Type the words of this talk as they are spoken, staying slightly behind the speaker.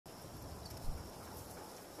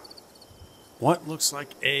What looks like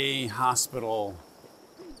a hospital?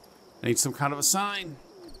 I need some kind of a sign.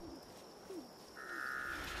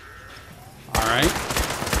 All right.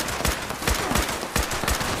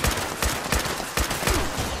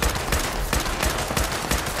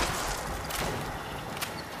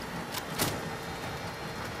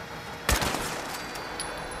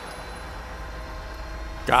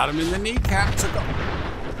 Got him in the kneecap.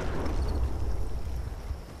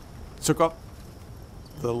 Took up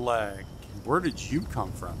the leg. Where did you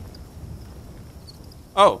come from?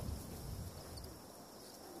 Oh.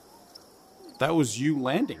 That was you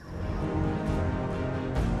landing.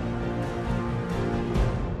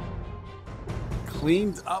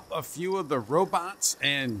 Cleaned up a few of the robots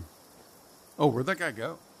and... Oh, where'd that guy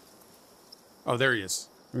go? Oh, there he is.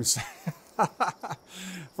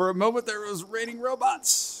 For a moment there was raining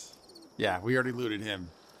robots. Yeah, we already looted him.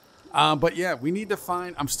 But yeah, we need to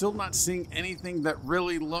find... I'm still not seeing anything that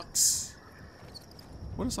really looks...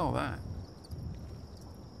 What is all that?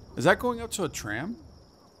 Is that going up to a tram?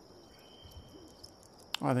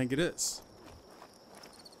 Oh, I think it is.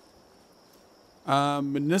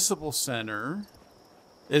 Municipal Center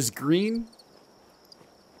is green.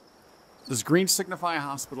 Does green signify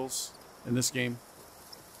hospitals in this game?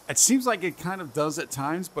 It seems like it kind of does at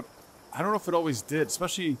times, but I don't know if it always did.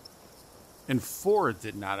 Especially in 4, it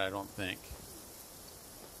did not, I don't think.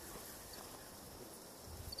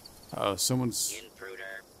 Oh, someone's...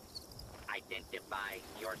 Intruder, identify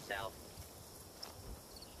yourself.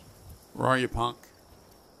 Where are you, punk?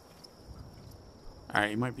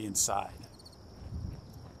 Alright, you might be inside.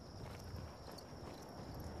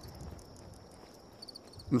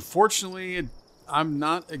 Unfortunately, I'm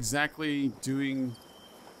not exactly doing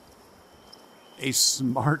a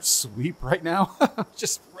smart sweep right now. I'm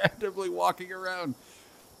just randomly walking around.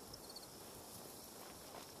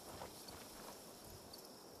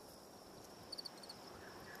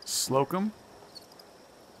 Slocum.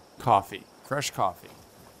 Coffee. Fresh coffee.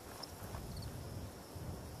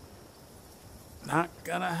 Not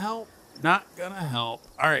gonna help. Not gonna help.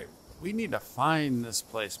 Alright, we need to find this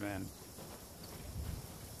place, man.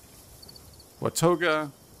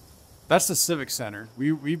 Watoga. That's the Civic Center.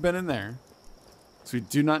 We've been in there. So we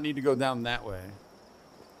do not need to go down that way.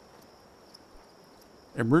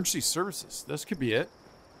 Emergency services. This could be it.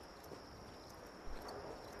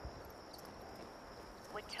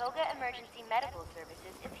 Watoga Emergency Medical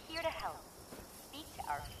Services is here to help. Speak to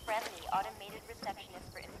our friendly automated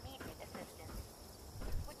receptionist for immediate assistance.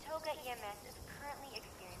 Watoga EMS is currently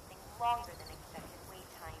experiencing longer than expected wait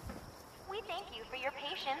times. We thank you for your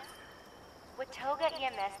patience. Watoga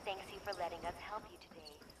EMS thanks you for letting us help you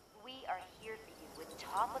today. We are here for you with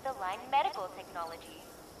top-of-the-line medical technology.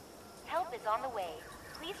 Help is on the way.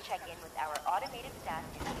 Please check in with our automated staff.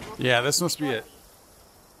 Yeah, this must be it.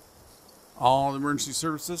 All emergency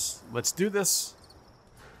services. Let's do this.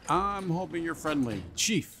 I'm hoping you're friendly.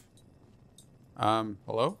 Chief.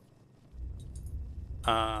 Hello?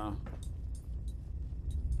 There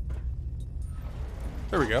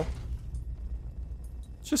we go.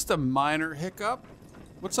 Just a minor hiccup.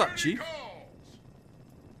 What's up, Chief?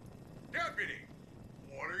 Deputy,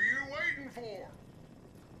 what are you waiting for?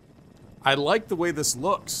 I like the way this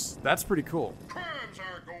looks. That's pretty cool. Crimes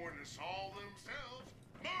aren't going to solve themselves.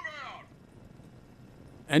 Move out.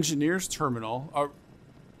 Engineers terminal.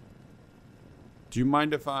 Do you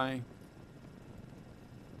mind if I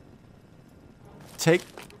take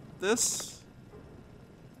this?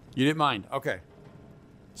 You didn't mind. Okay.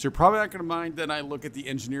 So you're probably not going to mind that I look at the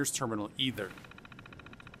engineers terminal either.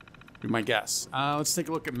 Be my guess. Let's take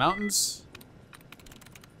a look at mountains.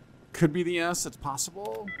 Could be the S. That's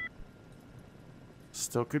possible.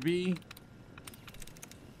 Still could be.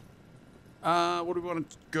 What do we want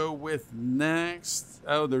to go with next?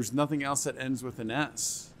 Oh, there's nothing else that ends with an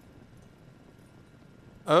S.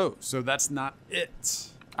 Oh, so that's not it.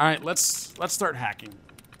 All right, let's start hacking.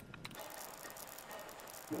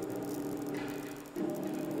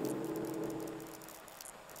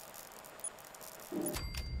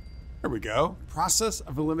 There we go. Process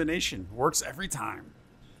of elimination. Works every time.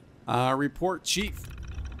 Report chief.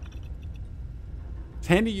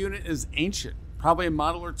 Tandy unit is ancient. Probably a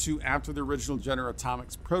model or two after the original General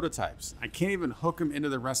Atomics prototypes. I can't even hook them into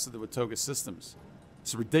the rest of the Watoga systems.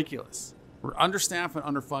 It's ridiculous. We're understaffed and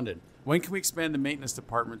underfunded. When can we expand the maintenance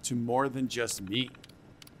department to more than just me?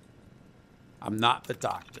 I'm not the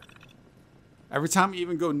doctor. Every time I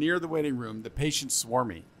even go near the waiting room, the patients swarm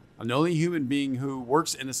me. I'm the only human being who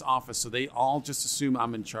works in this office, so they all just assume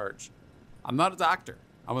I'm in charge. I'm not a doctor.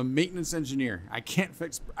 I'm a maintenance engineer. I can't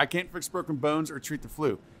fix broken bones or treat the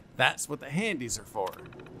flu. That's what the handies are for. All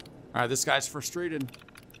right, this guy's frustrated.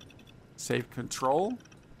 Save control.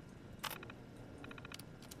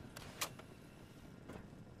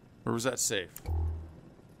 Where was that safe?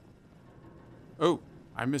 Oh,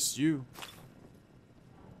 I missed you.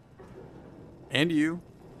 And you.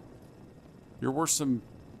 You're worth some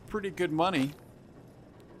pretty good money.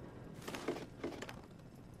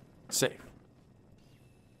 Safe.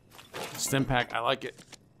 Stim pack, I like it.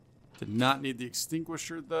 Did not need the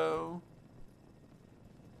extinguisher though.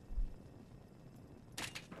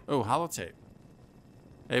 Oh, holotape.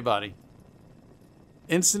 Hey, buddy.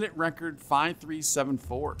 Incident record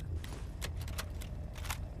 5374.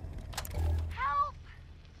 Help!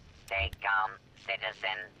 Stay calm,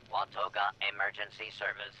 citizen. Watoga Emergency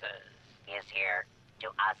Services is here to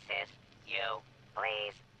assist you.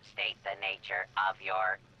 Please state the nature of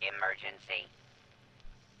your emergency.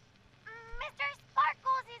 Mr.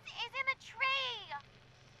 Sparkles is in a tree.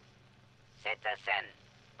 Citizen,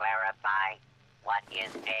 clarify what is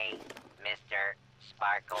a Mr.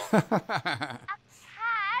 Sparkle. A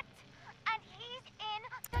cat, and he's in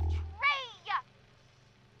the tree.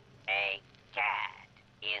 A cat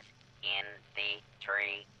is in the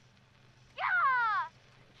tree. Yeah,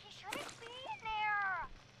 he shouldn't be in there.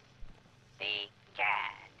 The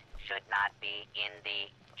cat should not be in the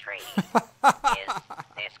tree. Is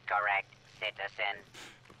this correct, citizen?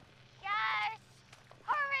 Yes,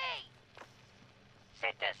 hurry.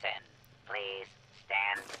 Citizen, please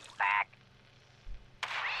stand back.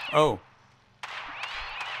 Oh.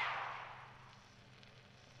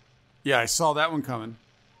 Yeah, I saw that one coming.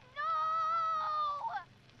 No.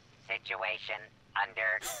 Situation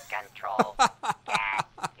under control. Cat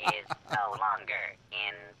is no longer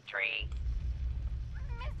in tree.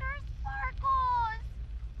 Mr. Sparkles.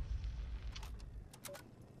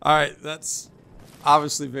 All right, that's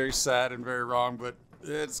obviously very sad and very wrong, but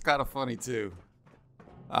it's kind of funny too.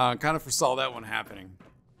 Kind of foresaw that one happening.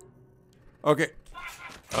 Okay.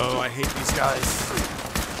 Oh, I hate these guys.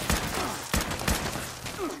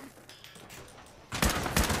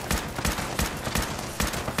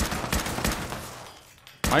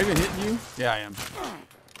 Am I even hitting you? Yeah, I am.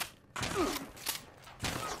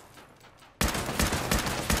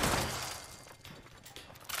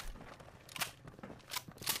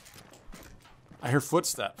 I hear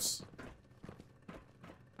footsteps.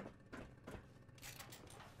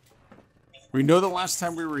 We know the last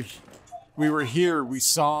time we were here, we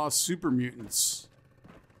saw super mutants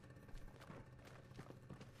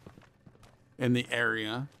in the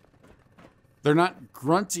area. They're not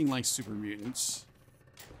grunting like super mutants.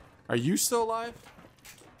 Are you still alive?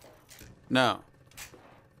 No.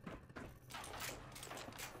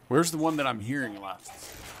 Where's the one that I'm hearing left?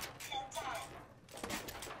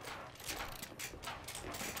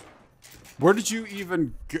 Where did you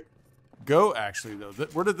even go actually, though?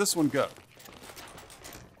 Where did this one go?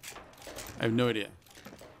 I have no idea.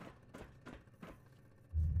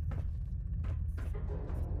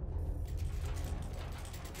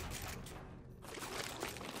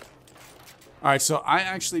 All right, so I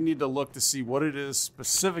actually need to look to see what it is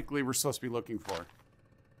specifically we're supposed to be looking for.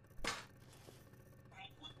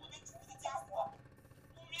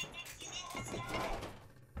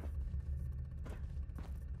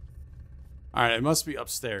 All right, it must be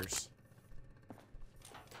upstairs.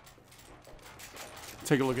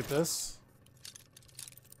 Take a look at this.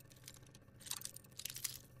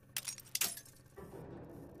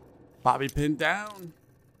 Bobby pinned down.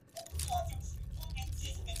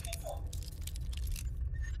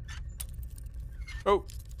 Oh.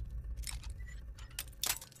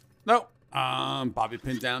 No. Bobby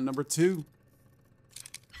pinned down number 2.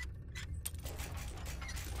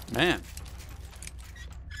 Man.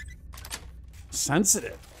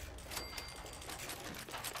 Sensitive.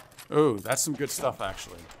 Oh, that's some good stuff,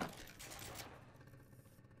 actually.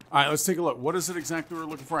 All right, let's take a look. What is it exactly we're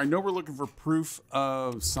looking for? I know we're looking for proof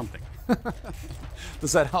of something.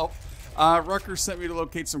 Does that help? Rucker sent me to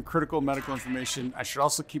locate some critical medical information. I should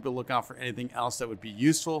also keep a lookout for anything else that would be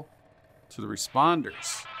useful to the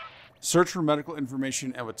responders. Search for medical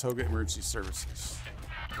information at Watoga Emergency Services.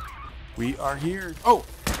 We are here. Oh,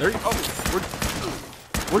 there you go. Oh,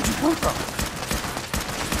 where'd you come from?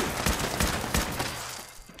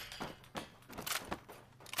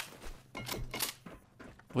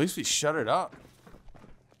 At least we shut it up.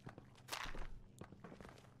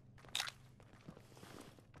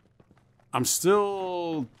 I'm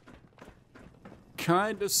still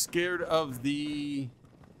kind of scared of the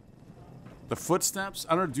footsteps.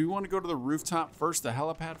 I don't know. Do you want to go to the rooftop first, the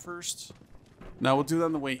helipad first? No, we'll do that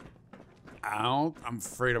on the way out. I'm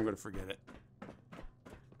afraid I'm going to forget it.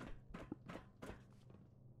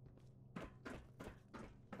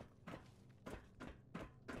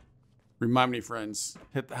 Remind me, friends,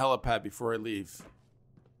 hit the helipad before I leave.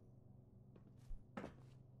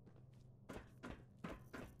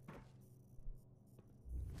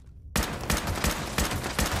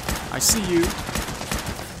 I see you.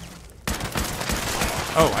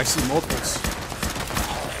 Oh, I see multiples.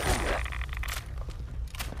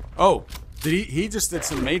 Oh, did he just did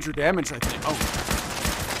some major damage, I think. Oh.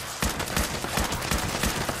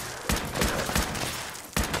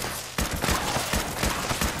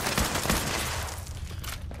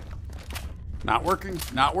 Not working,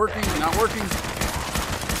 not working, not working.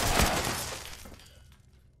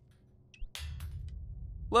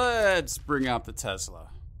 Let's bring out the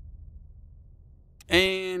Tesla.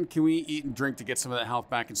 And can we eat and drink to get some of that health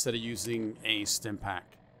back instead of using a stim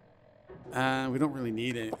pack? We don't really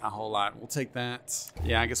need it a whole lot. We'll take that.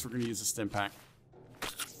 Yeah, I guess we're going to use a stim pack.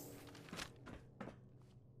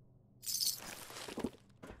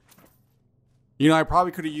 You know, I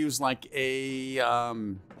probably could have used like a... I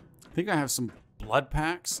think I have some blood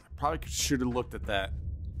packs. I probably should have looked at that.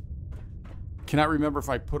 Cannot remember if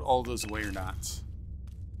I put all those away or not.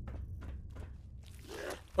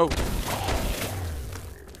 Oh.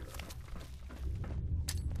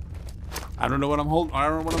 I don't know what I'm holding. I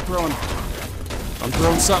don't know what I'm throwing. I'm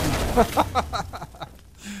throwing something.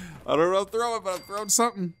 I don't know what I'm throwing, but I'm throwing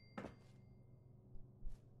something.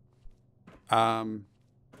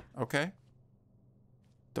 Okay.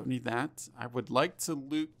 Don't need that. I would like to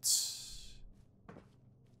loot.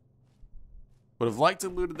 Would have liked to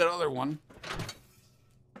loot that other one.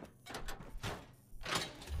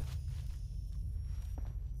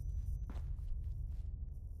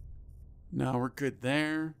 No, we're good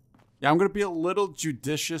there. Yeah, I'm going to be a little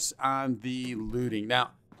judicious on the looting.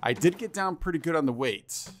 Now, I did get down pretty good on the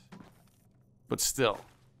weight, but still.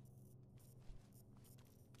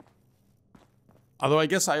 Although I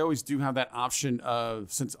guess I always do have that option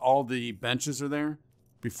of, since all the benches are there,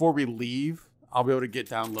 before we leave, I'll be able to get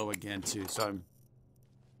down low again too. So I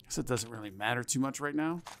guess it doesn't really matter too much right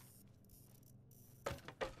now.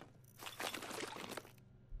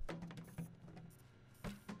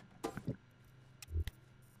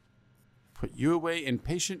 Put you away in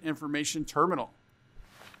patient information terminal.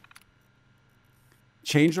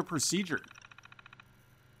 Change of procedure.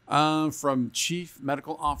 From chief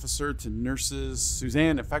medical officer to nurses.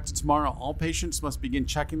 Suzanne, effective tomorrow, all patients must begin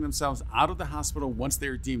checking themselves out of the hospital once they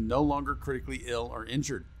are deemed no longer critically ill or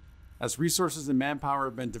injured. As resources and manpower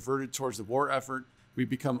have been diverted towards the war effort, we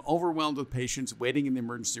become overwhelmed with patients waiting in the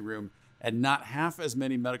emergency room and not half as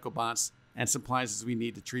many medical bots and supplies as we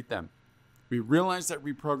need to treat them. We realize that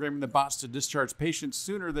reprogramming the bots to discharge patients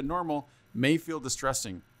sooner than normal may feel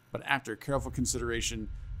distressing, but after careful consideration,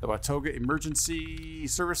 the Watoga Emergency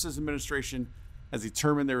Services Administration has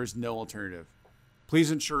determined there is no alternative.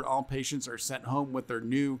 Please ensure all patients are sent home with their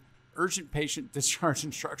new urgent patient discharge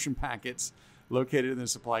instruction packets located in the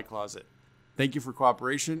supply closet. Thank you for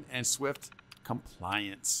cooperation and swift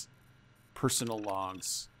compliance. Personal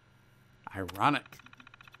logs. Ironic.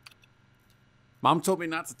 Mom told me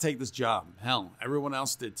not to take this job. Hell, everyone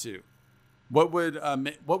else did too. What would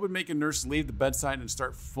make a nurse leave the bedside and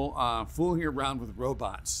start fooling around with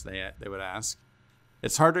robots? They would ask.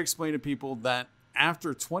 It's hard to explain to people that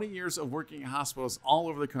after 20 years of working in hospitals all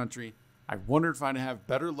over the country, I wondered if I'd have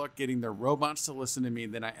better luck getting their robots to listen to me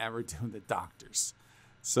than I ever do the doctors.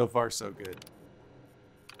 So far, so good.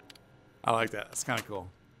 I like that. That's kind of cool.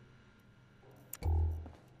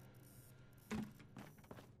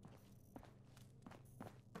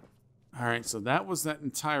 All right, so that was that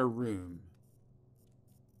entire room.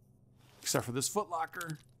 Except for this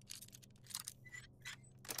footlocker.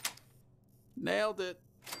 Nailed it.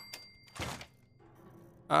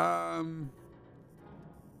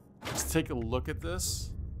 Let's take a look at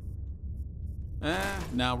this.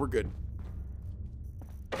 No, we're good.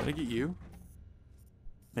 Did I get you?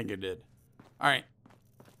 I think I did. All right.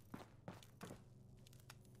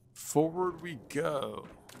 Forward we go.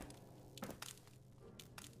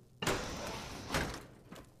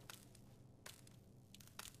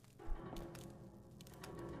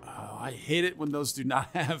 I hate it when those do not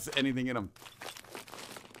have anything in them.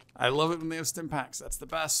 I love it when they have stim packs. That's the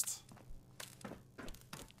best.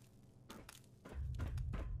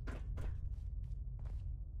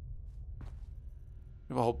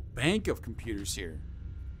 We have a whole bank of computers here.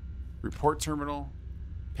 Report terminal,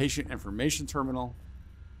 patient information terminal,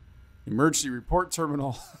 emergency report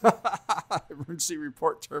terminal, emergency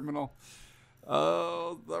report terminal.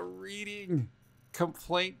 Oh, the reading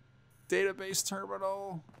complaint database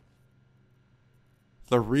terminal.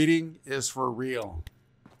 The reading is for real.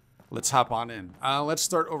 Let's hop on in. Let's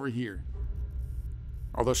start over here.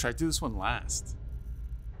 Although, should I do this one last?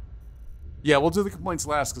 Yeah, we'll do the complaints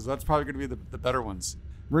last because that's probably going to be the better ones.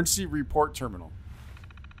 Emergency report terminal.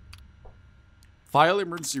 File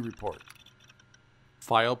emergency report.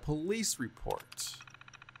 File police report.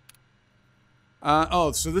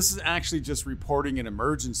 Oh, so this is actually just reporting an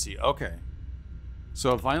emergency. Okay.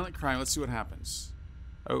 So a violent crime. Let's see what happens.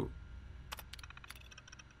 Oh.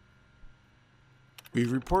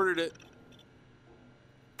 We've reported it.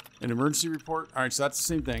 An emergency report. All right, so that's the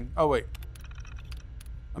same thing. Oh, wait.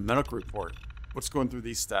 A medical report. What's going through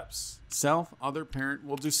these steps? Self, other, parent.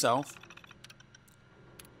 We'll do self.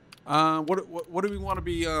 What do we want to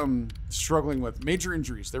be struggling with? Major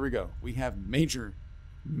injuries. There we go. We have major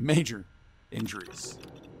injuries.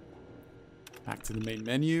 Back to the main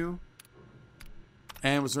menu.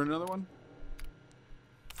 And was there another one?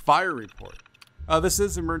 Fire report. This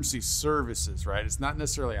is emergency services, right? It's not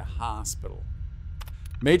necessarily a hospital.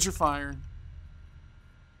 Major fire.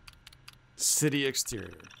 City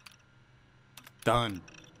exterior. Done.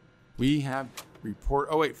 We have report.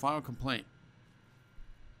 Oh, wait. Final complaint.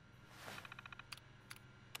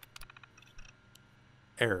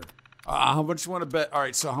 Error. How much you want to bet? All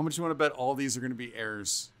right. So how much you want to bet all these are going to be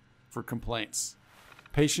errors for complaints?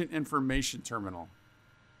 Patient information terminal.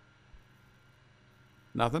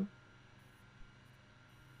 Nothing?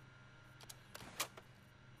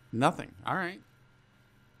 Nothing. All right.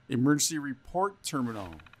 Emergency report terminal.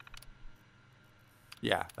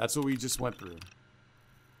 Yeah, that's what we just went through.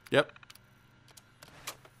 Yep.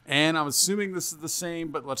 And I'm assuming this is the same,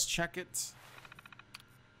 but let's check it.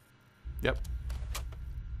 Yep.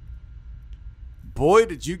 Boy,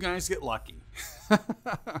 did you guys get lucky.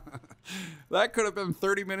 That could have been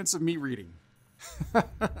 30 minutes of me reading.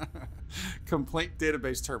 Complaint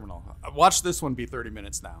database terminal. Watch this one be 30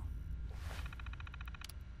 minutes now.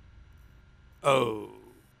 Oh.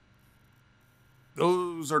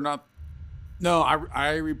 Those are not... No,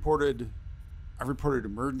 I reported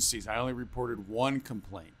emergencies. I only reported one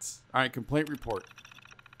complaint. All right, complaint report.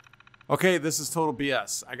 Okay, this is total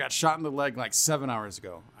BS. I got shot in the leg like 7 hours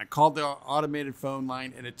ago. I called the automated phone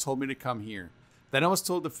line and it told me to come here. Then I was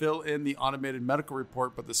told to fill in the automated medical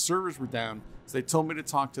report, but the servers were down, so they told me to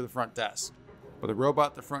talk to the front desk. But the robot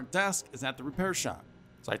at the front desk is at the repair shop.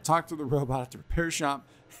 So I talked to the robot at the repair shop.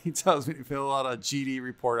 He tells me to fill out a GD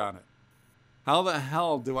report on it. How the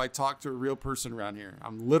hell do I talk to a real person around here?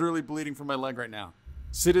 I'm literally bleeding from my leg right now.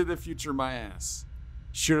 City of the future, my ass.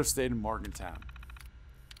 Should have stayed in Morgantown.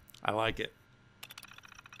 I like it.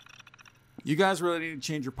 You guys really need to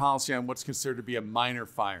change your policy on what's considered to be a minor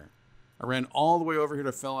fire. I ran all the way over here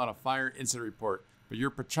to fill out a fire incident report, but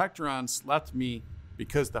your Protectrons left me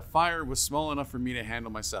because the fire was small enough for me to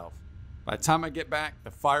handle myself. By the time I get back,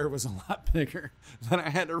 the fire was a lot bigger. Then I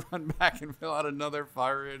had to run back and fill out another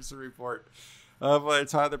fire incident report. By the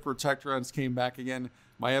time the Protectrons came back again,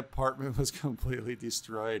 my apartment was completely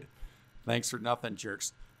destroyed. Thanks for nothing,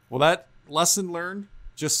 jerks. Well, that lesson learned.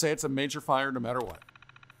 Just say it's a major fire no matter what.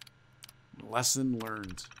 Lesson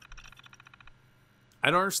learned.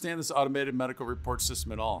 I don't understand this automated medical report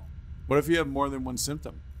system at all. What if you have more than one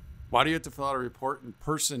symptom? Why do you have to fill out a report in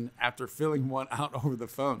person after filling one out over the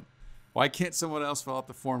phone? Why can't someone else fill out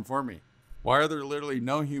the form for me? Why are there literally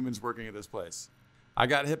no humans working at this place? I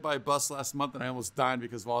got hit by a bus last month and I almost died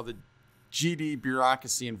because of all the GD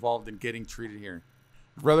bureaucracy involved in getting treated here.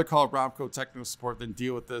 I'd rather call Robco technical support than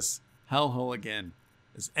deal with this hellhole again.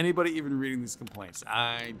 Is anybody even reading these complaints?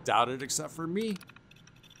 I doubt it except for me.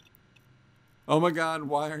 Oh my God,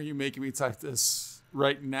 why are you making me type this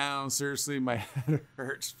right now? Seriously, my head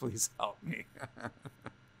hurts. Please help me.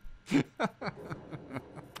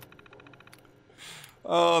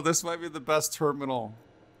 Oh, this might be the best terminal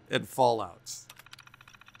in Fallout.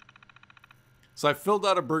 So I filled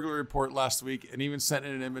out a burglary report last week and even sent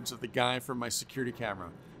in an image of the guy from my security camera.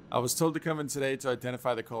 I was told to come in today to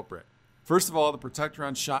identify the culprit. First of all, the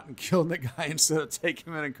Protectron shot and killed the guy instead of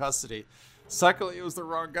taking him in custody. Secondly, it was the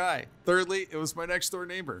wrong guy. Thirdly, it was my next door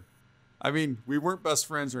neighbor. I mean, we weren't best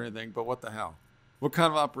friends or anything, but what the hell? What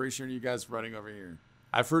kind of operation are you guys running over here?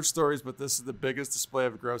 I've heard stories, but this is the biggest display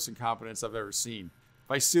of gross incompetence I've ever seen.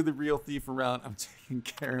 If I see the real thief around, I'm taking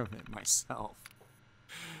care of it myself.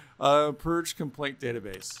 Purge complaint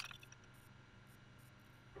database.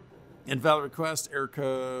 Invalid request, error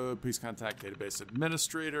code, please contact database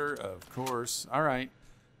administrator, of course. All right.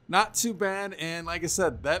 Not too bad. And like I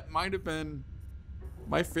said, that might have been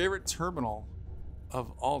my favorite terminal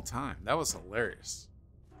of all time. That was hilarious.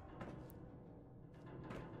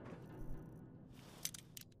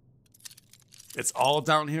 It's all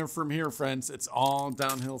downhill from here, friends. It's all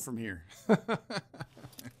downhill from here.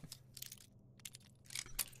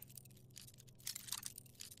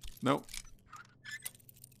 Nope.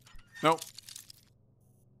 Nope.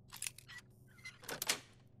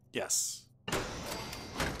 Yes.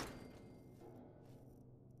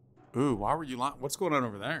 Ooh, why were you lying? What's going on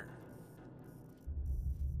over there?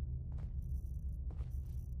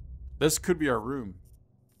 This could be our room.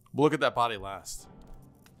 We'll look at that body last.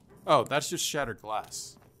 Oh, that's just shattered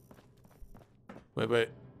glass. Wait.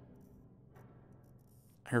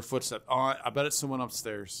 Her footstep. Oh, I bet it's someone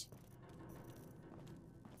upstairs.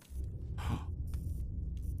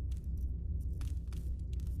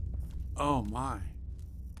 Oh my.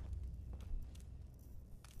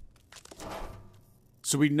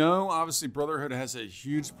 So we know, obviously, Brotherhood has a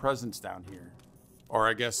huge presence down here. Or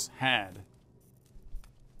I guess had.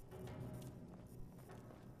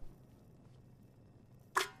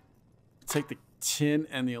 Take the tin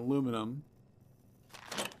and the aluminum.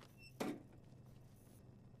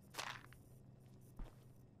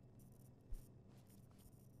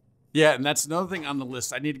 Yeah, and that's another thing on the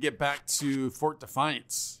list. I need to get back to Fort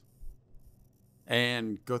Defiance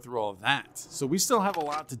and go through all of that. So we still have a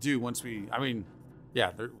lot to do once we... I mean,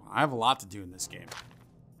 yeah, I have a lot to do in this game.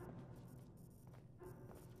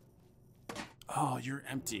 Oh, you're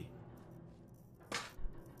empty.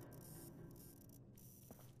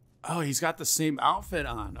 Oh, he's got the same outfit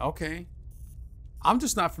on. Okay. I'm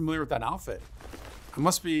just not familiar with that outfit. I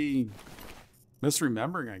must be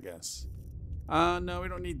misremembering, I guess. No, we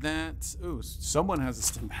don't need that. Ooh, someone has a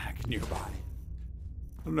stim pack nearby.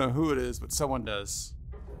 I don't know who it is, but someone does.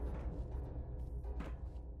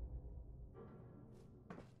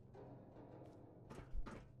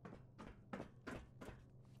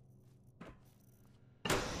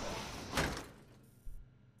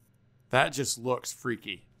 That just looks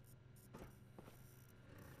freaky.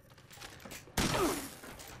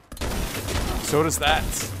 So does that.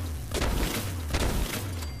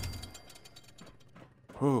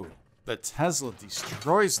 Ooh, the Tesla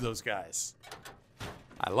destroys those guys.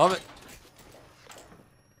 I love it.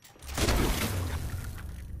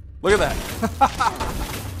 Look at that.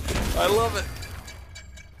 I love it.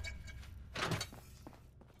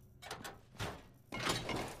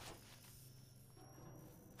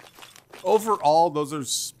 Overall, those are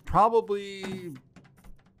probably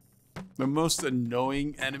the most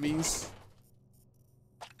annoying enemies.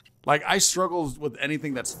 Like, I struggle with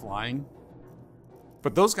anything that's flying.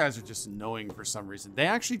 But those guys are just annoying for some reason. They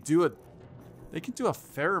actually they can do a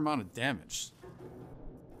fair amount of damage.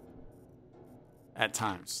 At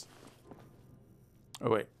times.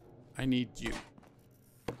 Oh, wait. I need you.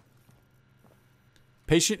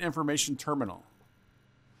 Patient information terminal.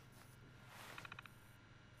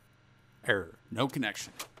 Error. No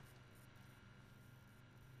connection.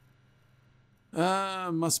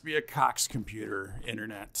 Must be a Cox computer.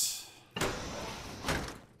 Internet.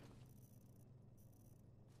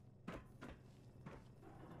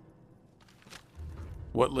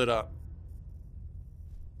 What lit up?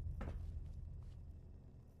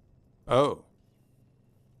 Oh.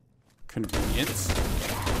 Convenience.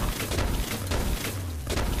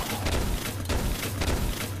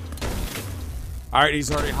 All right,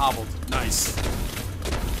 he's already hobbled. Nice.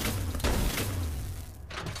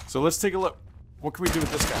 So let's take a look. What can we do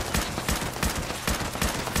with this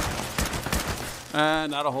guy?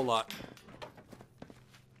 Not a whole lot.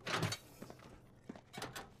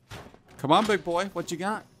 Come on, big boy. What you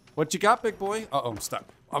got? What you got, big boy? Uh-oh, I'm stuck.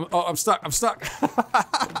 I'm stuck. I'm stuck.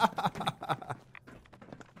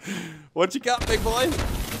 What you got, big boy?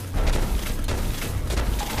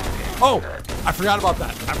 Oh, I forgot about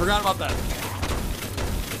that. I forgot about that.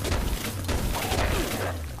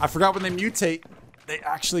 I forgot when they mutate, they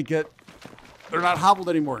actually they're not hobbled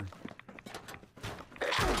anymore.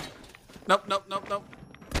 Nope, nope, nope, nope.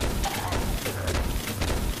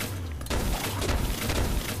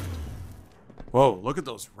 Whoa, look at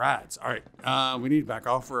those rats. All right, we need to back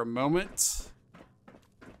off for a moment.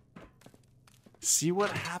 See what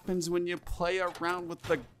happens when you play around with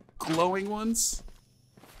the glowing ones?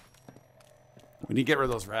 We need to get rid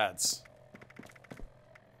of those rats.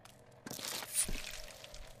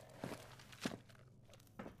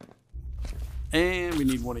 And we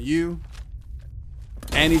need one of you.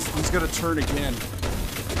 And he's going to turn again.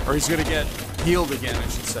 Or he's going to get healed again, I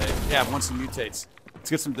should say. Yeah, once he mutates. Let's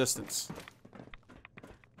get some distance.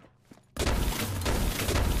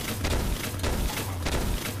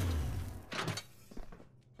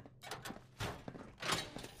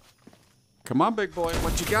 Come on, big boy.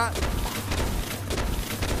 What you got?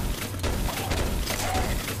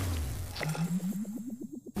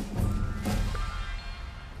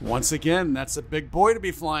 Once again, that's a big boy to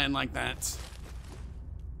be flying like that.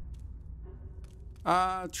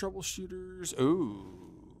 Troubleshooters. Ooh.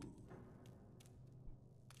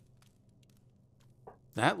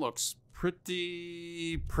 That looks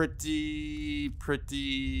pretty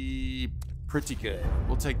good.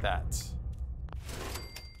 We'll take that.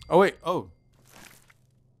 Oh, wait. Oh.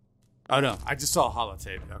 Oh, no. I just saw a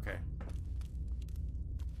holotape. Okay.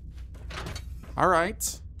 All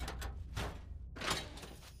right.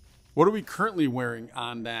 What are we currently wearing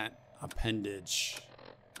on that appendage?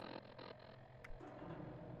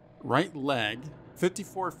 Right leg.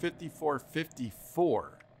 54, 54,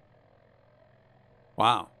 54.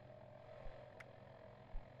 Wow.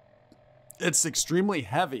 It's extremely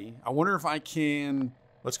heavy. I wonder if I can...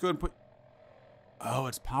 Let's go ahead and put... Oh,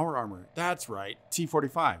 it's power armor. That's right.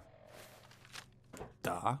 T-45.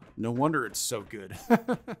 Duh. No wonder it's so good.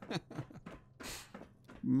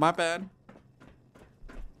 My bad.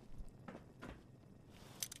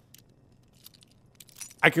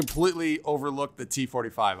 I completely overlooked the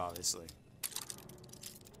T-45, obviously.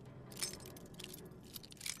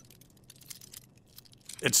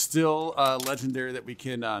 It's still legendary that we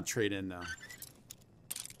can trade in, though.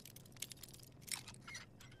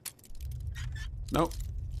 Nope.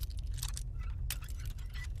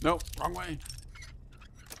 Nope, wrong way.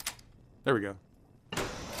 There we go.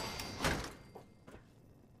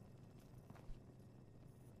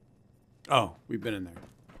 Oh, we've been in there.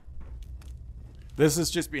 This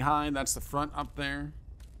is just behind. That's the front up there.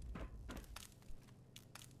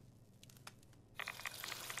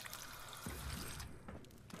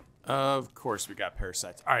 Of course, we got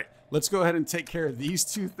parasites. All right, let's go ahead and take care of these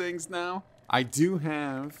two things now. I do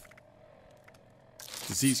have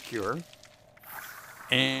disease cure.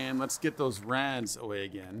 And let's get those rads away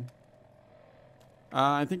again.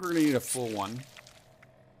 I think we're going to need a full one.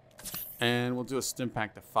 And we'll do a stim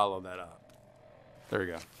pack to follow that up. There we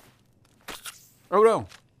go. Oh, no.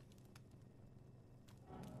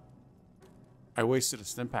 I wasted a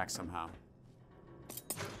stim pack somehow.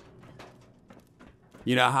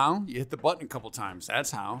 You know how? You hit the button a couple times.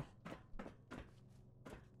 That's how.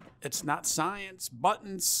 It's not science.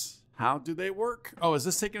 Buttons. How do they work? Oh, is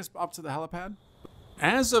this taking us up to the helipad?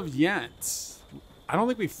 As of yet, I don't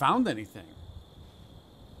think we found anything.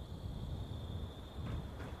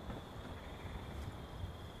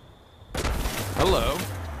 Hello.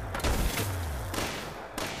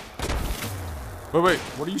 Wait,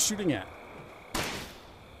 what are you shooting at?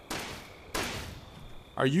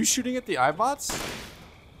 Are you shooting at the iBots?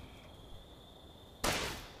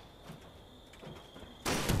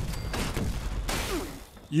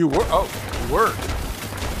 You were? Oh, you were.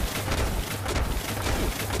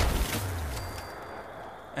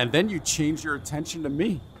 And then you change your attention to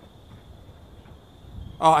me.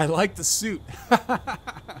 Oh, I like the suit.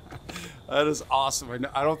 That is awesome.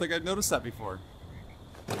 I don't think I'd noticed that before.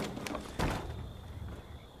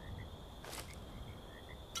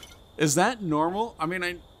 Is that normal? I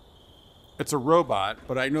mean, it's a robot,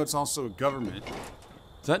 but I know it's also a government.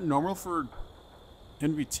 Is that normal for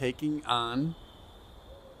him to be taking on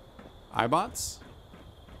iBots?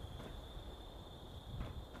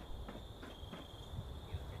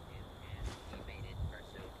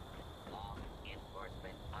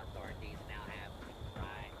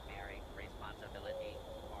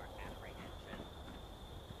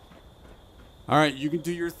 All right, you can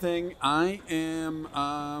do your thing. I am,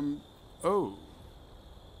 oh.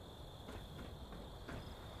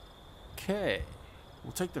 Okay.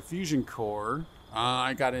 We'll take the fusion core.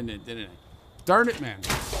 I got in it, didn't I? Darn it, man.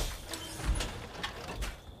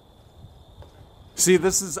 See,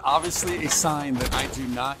 this is obviously a sign that I do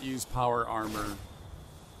not use power armor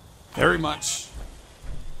very much,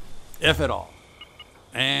 if at all.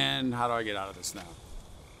 And how do I get out of this now?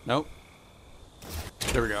 Nope.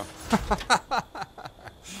 There we go.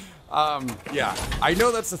 Yeah, I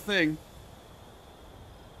know that's the thing.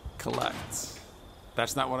 Collect.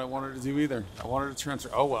 That's not what I wanted to do either. I wanted to transfer.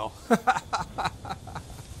 Oh, well.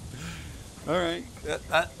 All right.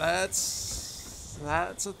 That's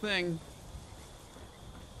a thing.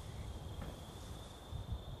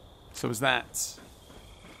 So is that.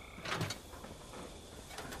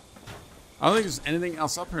 I don't think there's anything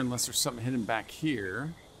else up here unless there's something hidden back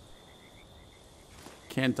here.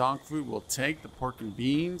 Canned dog food we'll take. The pork and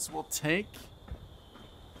beans we'll take.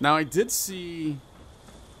 Now, I did see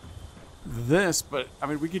this, but, I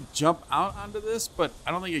mean, we could jump out onto this, but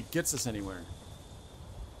I don't think it gets us anywhere.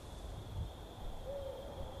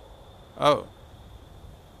 Oh.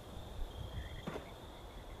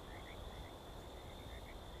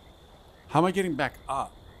 How am I getting back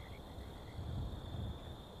up?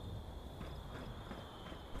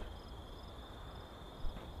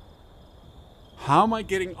 How am I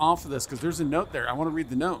getting off of this? Because there's a note there. I want to read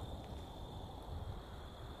the note.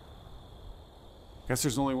 Guess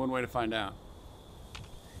there's only one way to find out.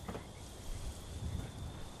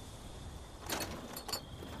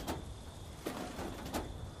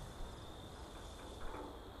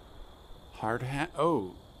 Hard hat.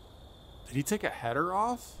 Oh. Did he take a header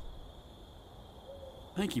off?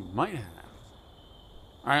 I think he might have.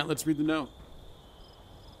 All right, let's read the note.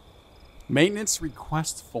 Maintenance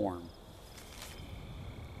request form.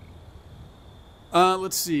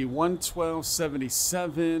 Let's see.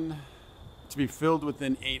 11277 to be filled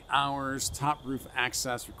within 8 hours. Top roof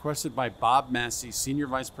access requested by Bob Massey, Senior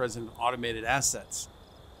Vice President of Automated Assets.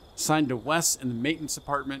 Signed to Wes in the maintenance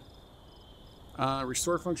department.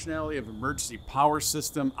 Restore functionality of emergency power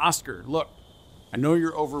system. Oscar, look, I know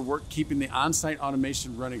you're overworked keeping the on-site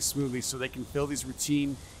automation running smoothly so they can fill these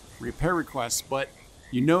routine repair requests, but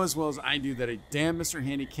you know as well as I do that a damn Mr.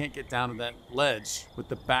 Handy can't get down to that ledge with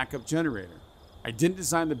the backup generator. I didn't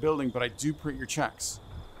design the building, but I do print your checks.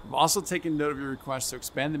 I've also taken note of your request to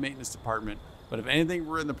expand the maintenance department, but if anything,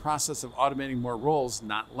 we're in the process of automating more roles,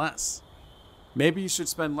 not less. Maybe you should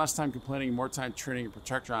spend less time complaining and more time training your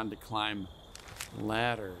Protectron to climb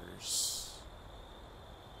ladders.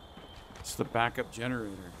 It's the backup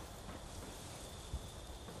generator.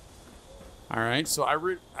 All right, so I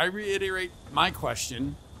reiterate my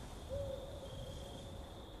question.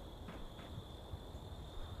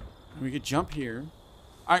 We could jump here.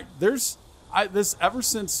 All right, this ever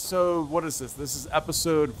since, so what is this? This is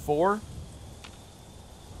episode 4.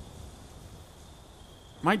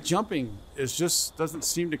 My jumping is just doesn't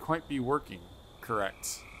seem to quite be working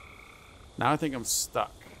correct. Now I think I'm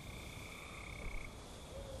stuck.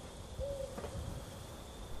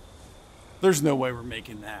 There's no way we're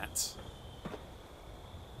making that.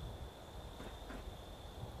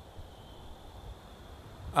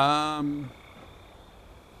 Oh,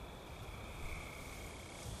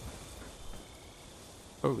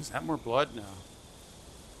 is that more blood? No.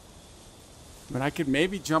 I mean, I could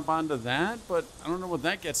maybe jump onto that, but I don't know what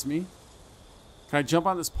that gets me. Can I jump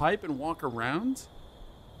on this pipe and walk around?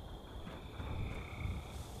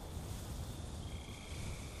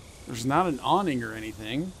 There's not an awning or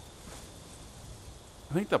anything.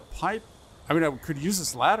 I think the pipe... I mean, I could use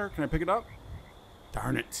this ladder. Can I pick it up?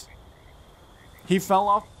 Darn it. He fell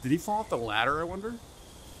off... Did he fall off the ladder, I wonder?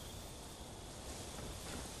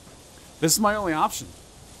 This is my only option.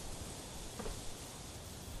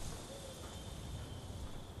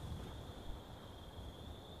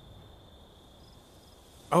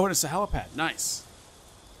 Oh, and it's a helipad. Nice.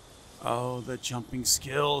 Oh, the jumping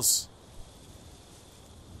skills.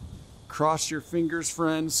 Cross your fingers,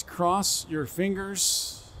 friends. Cross your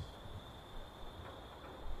fingers.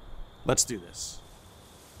 Let's do this.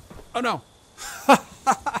 Oh, no.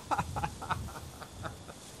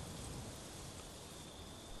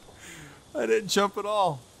 I didn't jump at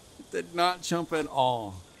all. Did not jump at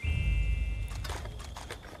all.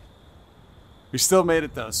 We still made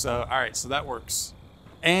it, though. So, all right. So that works.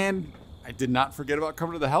 And I did not forget about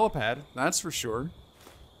coming to the helipad. That's for sure.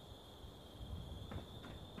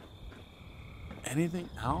 Anything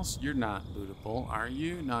else? You're not lootable, are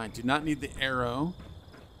you? No, I do not need the arrow.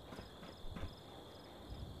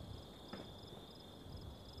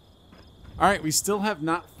 All right, we still have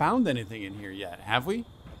not found anything in here yet, have we?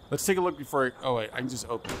 Let's take a look before I... Oh, wait, I can just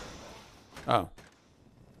open it. Oh.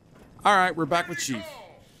 All right, we're back with Chief.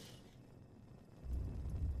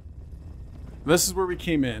 This is where we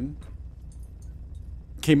came in.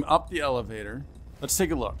 Came up the elevator. Let's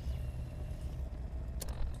take a look.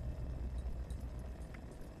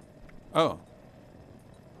 Oh.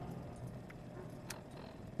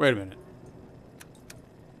 Wait a minute.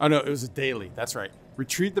 Oh, no, it was a daily. That's right.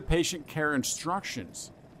 Retrieve the patient care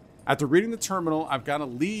instructions. After reading the terminal, I've got a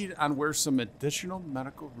lead on where some additional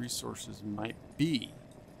medical resources might be.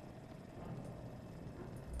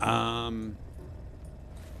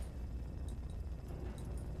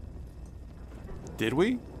 Did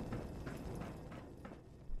we?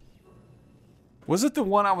 Was it the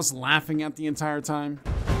one I was laughing at the entire time?